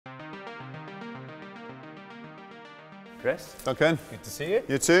Chris. Duncan. Good to see you.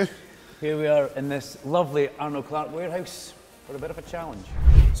 You too. Here we are in this lovely Arnold Clark warehouse for a bit of a challenge.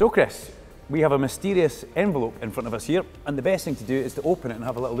 So Chris, we have a mysterious envelope in front of us here, and the best thing to do is to open it and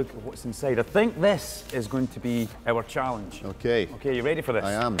have a little look at what's inside. I think this is going to be our challenge. Okay. Okay, you ready for this?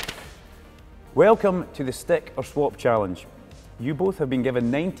 I am. Welcome to the Stick or Swap Challenge. You both have been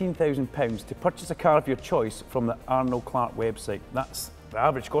given £19,000 to purchase a car of your choice from the Arnold Clark website. That's the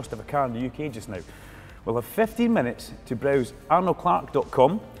average cost of a car in the UK just now. We'll have 15 minutes to browse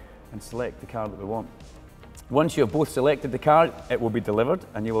arnoldclark.com and select the car that we want. Once you have both selected the car, it will be delivered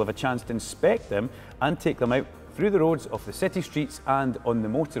and you will have a chance to inspect them and take them out through the roads of the city streets and on the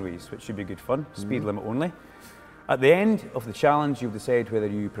motorways, which should be good fun, speed limit only. At the end of the challenge, you'll decide whether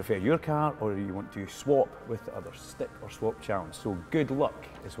you prefer your car or you want to swap with the other Stick or Swap Challenge. So good luck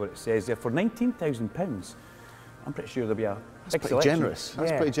is what it says there. For £19,000, I'm pretty sure there'll be a big selection. Generous.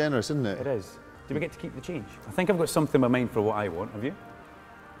 That's pretty generous, isn't it? It is. Do we get to keep the change? I think I've got something in my mind for what I want. Have you?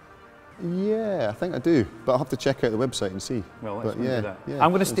 Yeah, I think I do, but I'll have to check out the website and see. Well, let's do that. Yeah, I'm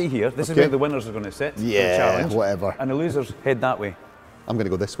going to stay here. This is where the winners are going to sit. Yeah, for the challenge. whatever. And the losers head that way. I'm going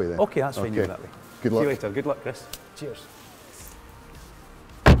to go this way then. Okay, that's fine. You go that way. Good luck. See you later. Good luck, Chris. Cheers.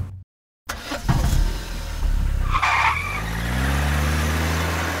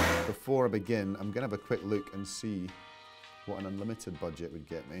 Before I begin, I'm going to have a quick look and see what an unlimited budget would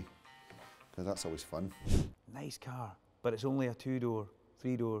get me, because that's always fun. Nice car, but it's only a 2-door,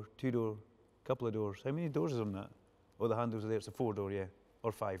 3-door, 2-door, couple of doors. How many doors is on that? Oh, the handles are there. It's a 4-door, yeah,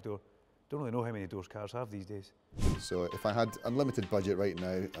 or 5-door. Don't really know how many doors cars have these days. So if I had unlimited budget right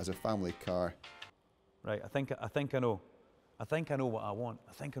now as a family car. Right, I think I know. I think I know what I want.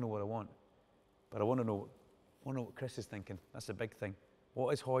 I think I know what I want. But I want to know what Chris is thinking. That's a big thing.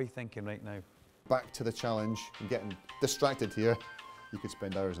 What is Hoy thinking right now? Back to the challenge. I'm getting distracted here. You could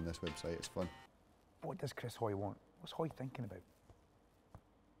spend hours on this website. It's fun. What does Chris Hoy want? What's Hoy thinking about?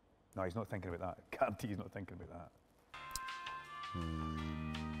 No, he's not thinking about that. I guarantee he's not thinking about that.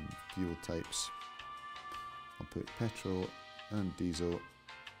 Fuel types. I'll put petrol and diesel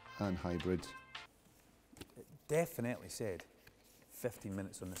and hybrid. It definitely said 15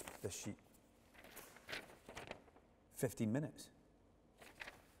 minutes on this sheet. 15 minutes.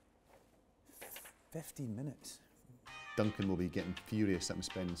 15 minutes. Duncan will be getting furious that I'm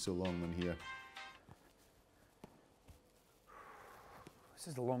spending so long on here. This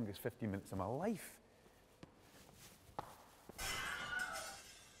is the longest 15 minutes of my life.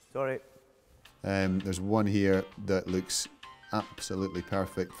 Sorry. There's one here that looks absolutely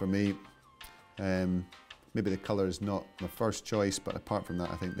perfect for me. Maybe the colour is not my first choice, but apart from that,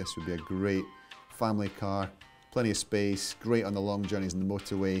 I think this would be a great family car. Plenty of space, great on the long journeys on the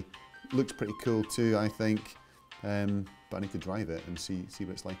motorway. Looks pretty cool too, I think. But I need to drive it and see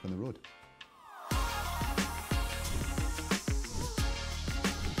what it's like on the road.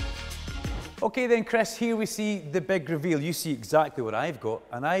 Okay then, Chris, here we see the big reveal. You see exactly what I've got,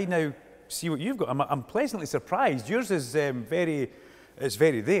 and I now see what you've got. I'm pleasantly surprised. Yours is very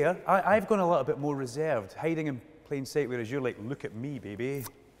there. I've gone a little bit more reserved, hiding in plain sight, whereas you're like, look at me, baby.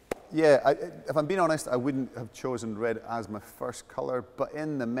 Yeah, if I'm being honest, I wouldn't have chosen red as my first colour, but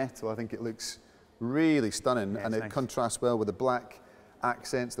in the metal, I think it looks really stunning, and it contrasts well with the black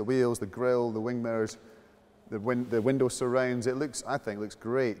accents, the wheels, the grille, the wing mirrors. The window surrounds, I think looks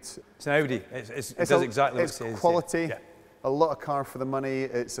great. It's an Audi, it does exactly what it says. It's quality, yeah. A lot of car for the money.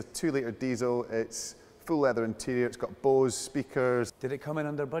 It's a 2-litre diesel, it's full leather interior, it's got Bose speakers. Did it come in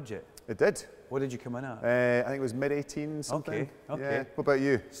under budget? It did. What did you come in at? I think it was mid-18 something. Okay. Yeah. What about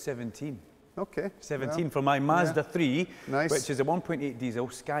you? 17. 17. Okay. 17 for my Mazda 3, nice. Which is a 1.8 diesel,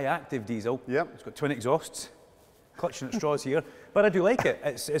 Sky Active diesel. Yep. It's got twin exhausts. Clutching at straws here, but I do like it.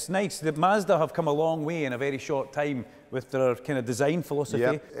 It's nice. The Mazda have come a long way in a very short time with their kind of design philosophy.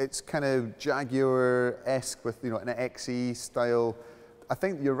 Yep. It's kind of Jaguar-esque with an XE style. I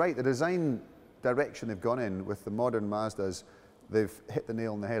think you're right. The design direction they've gone in with the modern Mazdas, they've hit the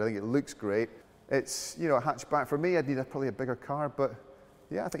nail on the head. I think it looks great. It's a hatchback. For me, I'd need probably a bigger car, but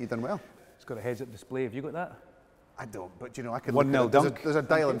yeah, I think you've done well. It's got a heads-up display. Have you got that? I don't, but I can. 1-0 Dunk. There's a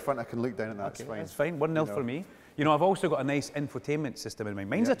dial in front. I can look down at that. Okay, it's fine. That's fine. 1-0 for me. I've also got a nice infotainment system in mind.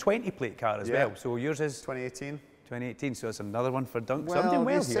 Mine's a 20-plate car as well, so yours is 2018. 2018, so it's another one for Dunk. Well, so I'm doing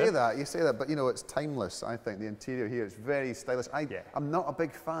well here. You say that, but it's timeless. I think the interior here is very stylish. I'm not a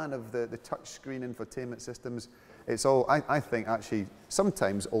big fan of the touchscreen infotainment systems. It's all I think actually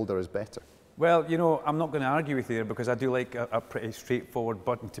sometimes older is better. Well, I'm not going to argue with you there because I do like a pretty straightforward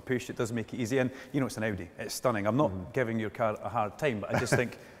button to push. It does make it easy, and it's an Audi. It's stunning. I'm not giving your car a hard time, but I just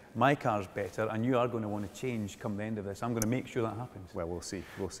think my car's better, and you are going to want to change come the end of this. I'm going to make sure that happens. Well, we'll see.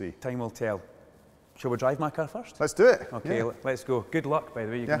 We'll see. Time will tell. Shall we drive my car first? Let's do it. Okay, yeah. Let's go. Good luck, by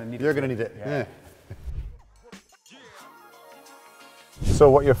the way. You're going to need it. You're going to need it. Yeah. So,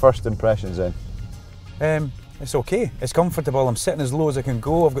 what are your first impressions then? It's okay. It's comfortable. I'm sitting as low as I can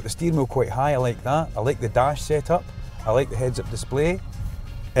go. I've got the steering wheel quite high. I like that. I like the dash setup. I like the heads-up display.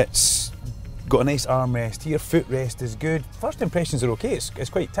 It's got a nice armrest here. Footrest is good. First impressions are okay. It's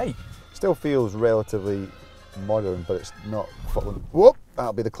quite tight. Still feels relatively modern, but it's not following. Whoop!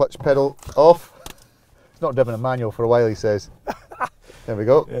 That'll be the clutch pedal off. It's not driven a manual for a while, he says. There we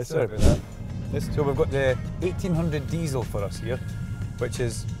go. Yeah, sorry about that. So we've got the 1800 diesel for us here, which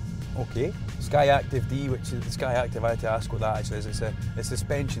is okay. Sky Active D, which is the Sky Active. I had to ask what that actually is. It's a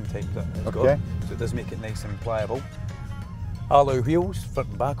suspension type that it's got, so it does make it nice and pliable. Alloy wheels, front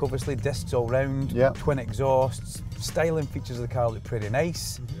and back obviously, discs all round, twin exhausts. Styling features of the car look pretty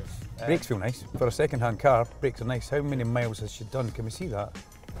nice. Brakes feel nice. For a second-hand car, brakes are nice. How many miles has she done? Can we see that?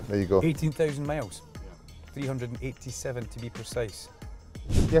 There you go. 18,000 miles. 387 to be precise.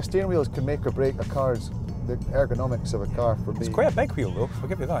 Yeah, steering wheels can make or break a car's, the ergonomics of a car for me. It's quite a big wheel though, I'll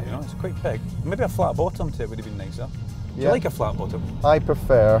give you that, you know, it's quite big. Maybe a flat bottom to it would have been nicer. Do you like a flat bottom? I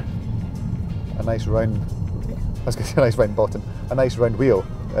prefer a nice round, I was going to say a nice round bottom, a nice round wheel,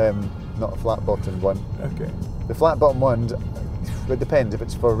 not a flat bottomed one. Okay. The flat bottom ones, it depends if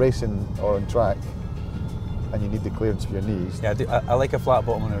it's for racing or on track and you need the clearance for your knees. Yeah, I like a flat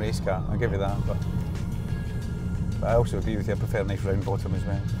bottom on a race car, I'll give you that. But I also agree with you, I prefer a nice round bottom as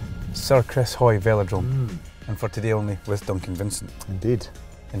well. Sir Chris Hoy Velodrome, and for today only with Duncan Vincent. Indeed.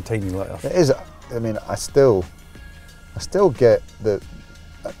 In tiny letters. It is, I mean, I still get the,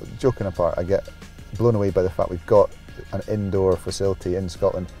 joking apart, I get blown away by the fact we've got an indoor facility in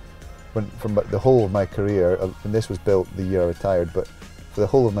Scotland. From the whole of my career, and this was built the year I retired, but for the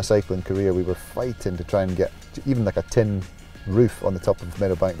whole of my cycling career we were fighting to try and get even like a tin roof on the top of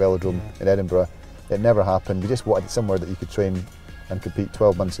Meadowbank Velodrome in Edinburgh. It never happened. We just wanted somewhere that you could train and compete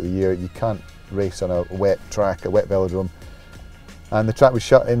 12 months of the year. You can't race on a wet track, a wet velodrome. And the track was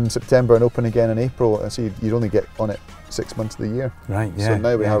shut in September and open again in April, and so you'd only get on it 6 months of the year. Right, yeah. So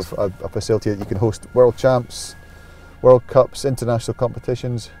now we have a facility that you can host world champs, world cups, international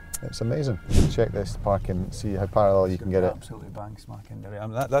competitions. It's amazing. Check this parking, see how parallel you can get it. Absolutely bang smack in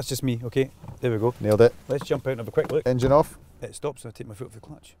there. That's just me, okay, there we go. Nailed it. Let's jump out and have a quick look. Engine off. It stops when I take my foot off the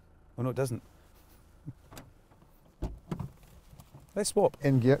clutch. Oh no, it doesn't. Let's swap.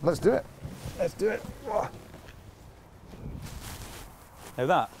 In gear, let's do it. Let's do it. Now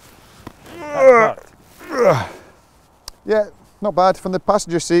that's parked. Yeah, not bad. From the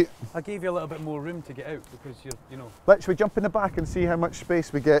passenger seat. I gave you a little bit more room to get out because you know. Should we jump in the back and see how much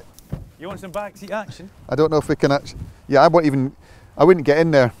space we get? You want some back seat action? I don't know if we can actually. Yeah, I wouldn't get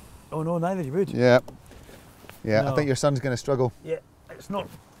in there. Oh no, neither you would. Yeah. Yeah, No. I think your son's going to struggle. Yeah, it's not.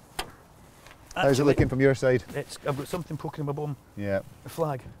 How's it looking from your side? I've got something poking in my bum. Yeah. A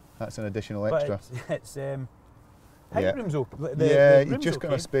flag. That's an additional But extra. it's height room's okay. You've just got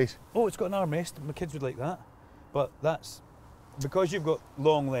enough space. Oh, it's got an armrest. My kids would like that. But that's because you've got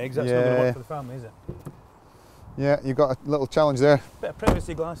long legs. That's not going to work for the family, is it? Yeah, you've got a little challenge there. Bit of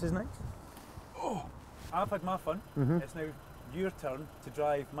privacy glass is nice. Oh, I've had my fun. It's now your turn to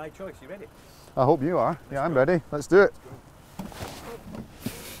drive my choice. You ready? I hope you are. Yeah, I'm ready. Let's do it.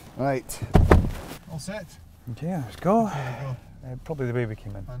 Right. All set. Okay, let's go. Probably the way we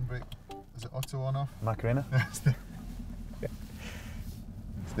came in. Handbrake. Is it auto on off? Macarena. Let's do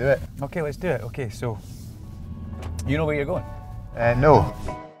it. Okay, let's do it. Okay, so you know where you're going? No.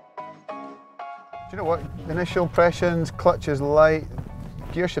 Do you know what? Initial impressions, clutch is light,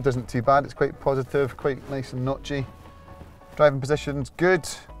 gear shift isn't too bad, it's quite positive, quite nice and notchy. Driving position's good.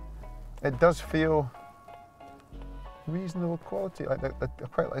 It does feel reasonable quality.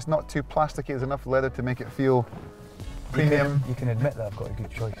 It's not too plasticky, there's enough leather to make it feel premium. You can admit that I've got a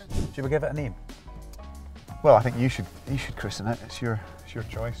good choice. Should we give it a name? Well, I think you should christen it. It's your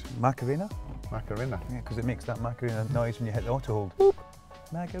choice. Macarena? Macarena. Yeah, because it makes that Macarena noise when you hit the auto hold. Boop.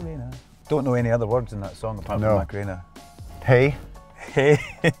 Macarena. Don't know any other words in that song apart from Macarena. Hey. Hey.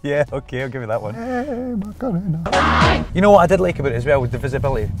 Yeah, okay, I'll give you that one. Hey, Macarena. You know what I did like about it as well with the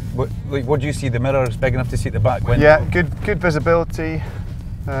visibility? What do you see? The mirror's big enough to see at the back window? Yeah, good visibility.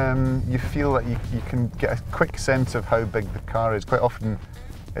 You feel that you can get a quick sense of how big the car is. Quite often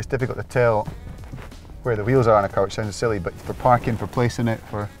it's difficult to tell where the wheels are on a car, which sounds silly, but for parking, for placing it,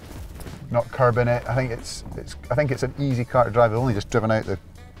 for not curbing it, I think it's an easy car to drive. I've only just driven out the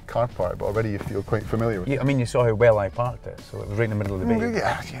car park, but already you feel quite familiar with it. I mean, you saw how well I parked it, so it was right in the middle of the bay.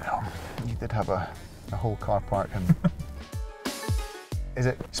 Yeah, you know, you did have a whole car park. And is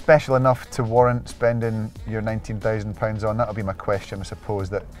it special enough to warrant spending your £19,000 on? That'll be my question, I suppose.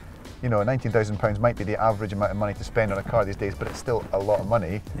 That you know, £19,000 might be the average amount of money to spend on a car these days, but it's still a lot of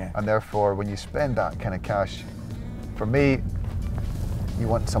money. Yeah. And therefore, when you spend that kind of cash, for me, you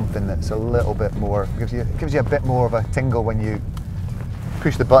want something that's a little bit more, gives you a bit more of a tingle when you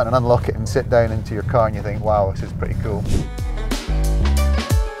push the button and unlock it and sit down into your car and you think, wow, this is pretty cool.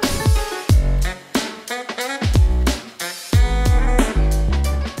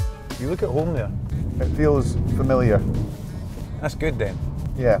 You look at home there. It feels familiar. That's good then.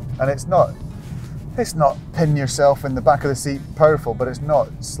 Yeah, and it's not pin yourself in the back of the seat powerful, but it's not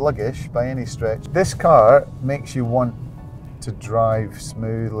sluggish by any stretch. This car makes you want to drive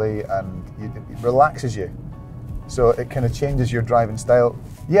smoothly, and it relaxes you. So it kind of changes your driving style.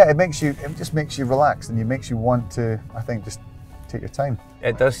 Yeah, it just makes you relaxed, and it makes you want to, I think, just take your time.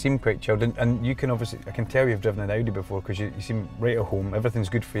 It does seem quite chilled, and you can obviously, I can tell you've driven an Audi before because you seem right at home. Everything's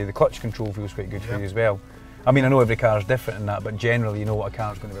good for you. The clutch control feels quite good for you as well. I mean, I know every car is different in that, but generally you know what a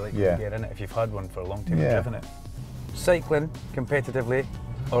car's going to be like when you get in it if you've had one for a long time and driven it. Cycling competitively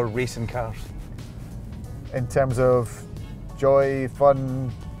or racing cars? In terms of joy, fun,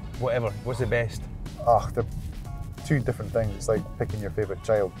 whatever. What's the best? Oh, they're two different things. It's like picking your favourite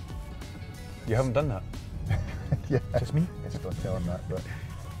child. You haven't done that? Yeah. Just me? I just don't tell him that.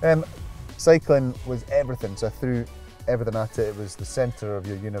 But cycling was everything. So I threw everything at it. It was the centre of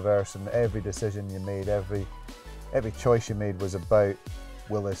your universe, and every decision you made, every choice you made was about,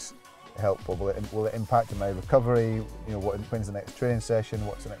 will this help, or will it impact my recovery? You know, when's the next training session?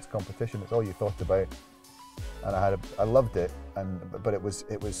 What's the next competition? It's all you thought about. And I loved it, but it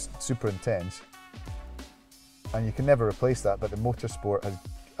was super intense. And you can never replace that. But the motorsport has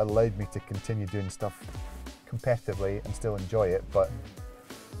allowed me to continue doing stuff competitively and still enjoy it, but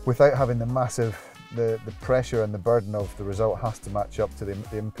without having the massive, the pressure and the burden of the result has to match up to the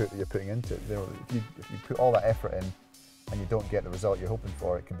input that you're putting into it. You know, if you put all that effort in and you don't get the result you're hoping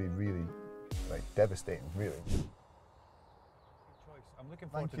for, it can be really devastating, really. I'm looking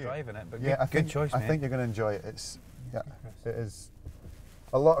forward to driving it, but good choice, I mate. think you're going to enjoy it. It is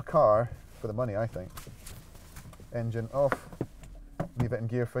a lot of car for the money, I think. Engine off, leave it in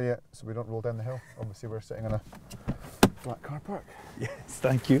gear for you so we don't roll down the hill. Obviously we're sitting in a flat car park. Yes,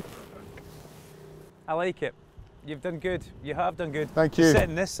 thank you. I like it. You've done good. You have done good. Thank you. To sit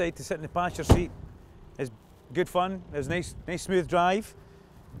on this side, to sit in the passenger seat is good fun. It was nice smooth drive.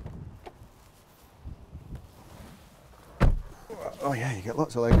 Oh yeah, you get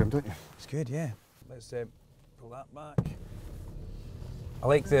lots of legroom, don't you? It's good, yeah. Let's pull that back. I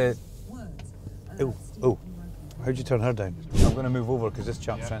like the... Oh, how'd you turn her down? I'm going to move over because this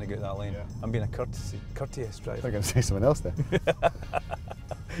chap's trying to get that lane. Yeah. I'm being a courteous driver. I'm going to say something else then.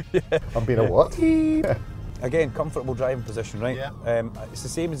 I'm being a what? Again, comfortable driving position, right? Yeah. It's the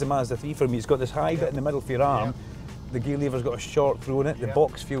same as the Mazda 3 for me. It's got this high bit in the middle for your arm. The gear lever's got a short throw in it. The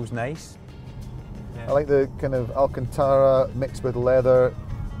box feels nice. I like the kind of Alcantara mixed with leather.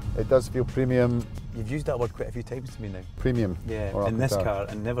 It does feel premium. You've used that word quite a few times to me now. Premium. Yeah, in this car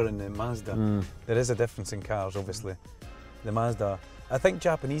and never in the Mazda. There is a difference in cars, obviously. The Mazda, I think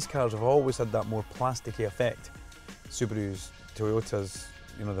Japanese cars have always had that more plasticky effect. Subarus, Toyotas,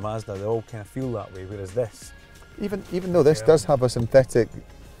 you know, the Mazda, they all kind of feel that way, whereas this... Even though this does have a synthetic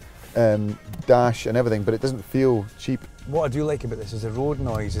dash and everything, but it doesn't feel cheap. What I do like about this is the road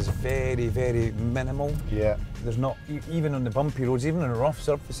noise is very, very minimal. Yeah. There's not, even on the bumpy roads, even on the rough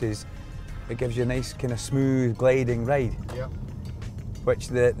surfaces, it gives you a nice kind of smooth gliding ride. Yeah. Which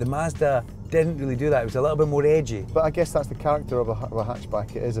the Mazda didn't really do that. It was a little bit more edgy. But I guess that's the character of a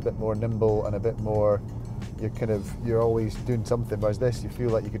hatchback. It is a bit more nimble and a bit more, you're always doing something, whereas this, you feel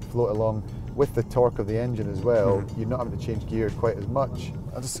like you could float along with the torque of the engine as well. You're not having to change gear quite as much.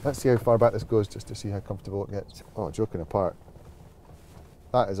 Let's see how far back this goes just to see how comfortable it gets. Oh, joking apart.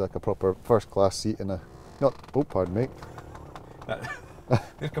 That is like a proper first class seat in a, oh pardon me.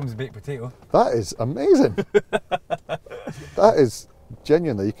 Here comes the baked potato. That is amazing. That is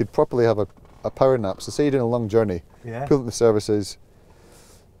genuinely, you could properly have a power nap. So say you're doing a long journey, pull up the services,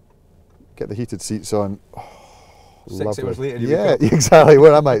 get the heated seats on. Oh, 6 hours later, you yeah, exactly.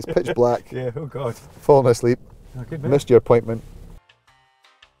 Where am I? It's pitch black. Yeah, oh God. Falling asleep. Oh, missed your appointment.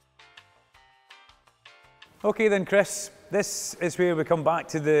 Okay then, Chris. This is where we come back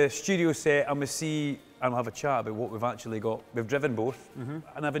to the studio set and we see and we'll have a chat about what we've actually got. We've driven both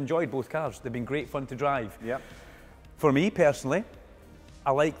and I've enjoyed both cars. They've been great fun to drive. Yep. For me personally,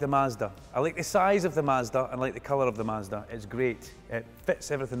 I like the Mazda. I like the size of the Mazda and I like the colour of the Mazda. It's great. It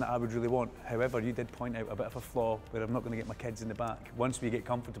fits everything that I would really want. However, you did point out a bit of a flaw where I'm not going to get my kids in the back. Once we get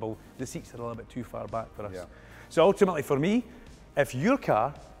comfortable, the seats are a little bit too far back for us. Yeah. So ultimately for me, if your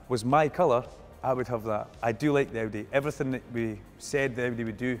car was my colour, I would have that. I do like the Audi. Everything that we said the Audi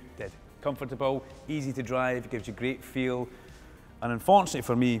would do, did. Comfortable, easy to drive, gives you great feel. And unfortunately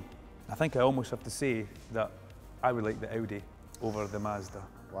for me, I think I almost have to say that I would like the Audi over the Mazda.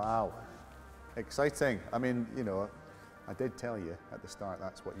 Wow, exciting. I mean, you know, I did tell you at the start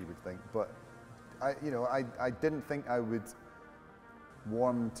that's what you would think, but I didn't think I would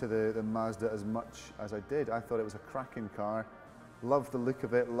warm to the Mazda as much as I did. I thought it was a cracking car. Love the look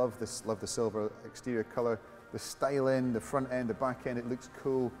of it, love the silver exterior colour, the styling, the front end, the back end, it looks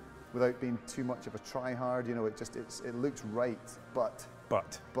cool without being too much of a try-hard, you know, it looks right, but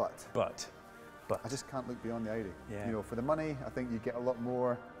I just can't look beyond the Audi. Yeah. You know, for the money, I think you get a lot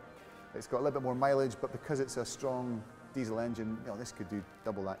more. It's got a little bit more mileage, but because it's a strong diesel engine, you know, this could do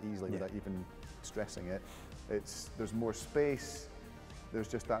double that easily without even stressing it. There's more space. There's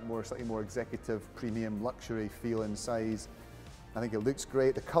just that slightly more executive, premium, luxury feel and size. I think it looks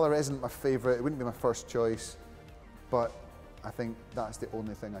great. The colour isn't my favourite. It wouldn't be my first choice, but I think that's the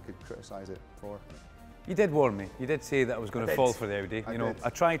only thing I could criticise it for. You did warn me. You did say that I was going to fall for the Audi. I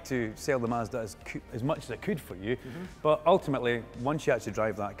tried to sell the Mazda as much as I could for you, but ultimately, once you actually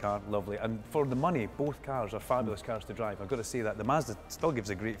drive that car, lovely. And for the money, both cars are fabulous cars to drive. I've got to say that. The Mazda still gives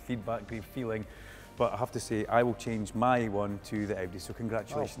a great feedback, great feeling, but I have to say, I will change my one to the Audi, so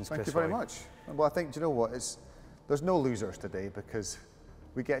congratulations, Chris. Thank you very much. Well, I think, do you know what, there's no losers today because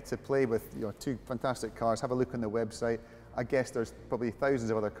we get to play with two fantastic cars, have a look on the website. I guess there's probably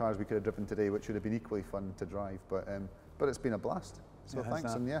thousands of other cars we could have driven today which would have been equally fun to drive, but it's been a blast. So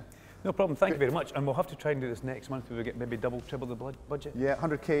thanks, and yeah. No problem, thank you very much. And we'll have to try and do this next month where we get maybe double, triple the budget. Yeah,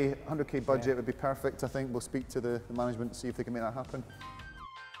 100k budget would be perfect, I think. We'll speak to the management, see if they can make that happen.